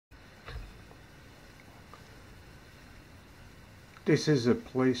This is a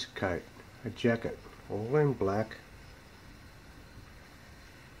police coat, a jacket, all in black,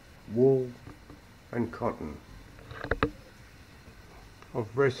 wool and cotton.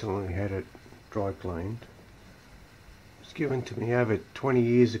 I've recently had it dry cleaned. It was given to me over 20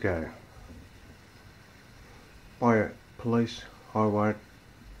 years ago by a police highway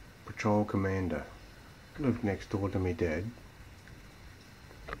patrol commander. Lived next door to me dad.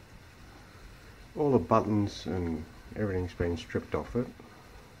 All the buttons and everything's been stripped off it.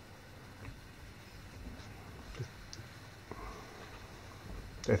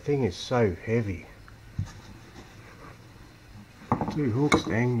 The thing is so heavy. 2 hooks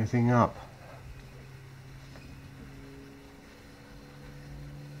to hang the thing up.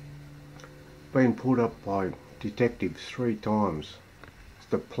 Been pulled up by detectives 3 times. It's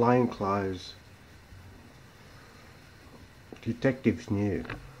the plainclothes detectives knew.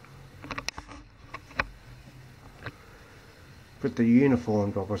 But the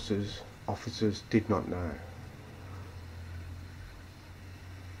uniformed officers did not know.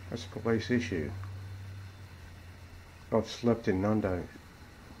 That's a police issue. I've slept in under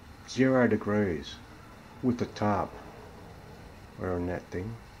 0 degrees with the tarp wearing that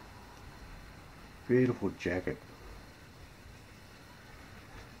thing. Beautiful jacket.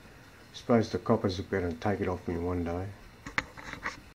 Suppose the coppers are going to take it off me one day.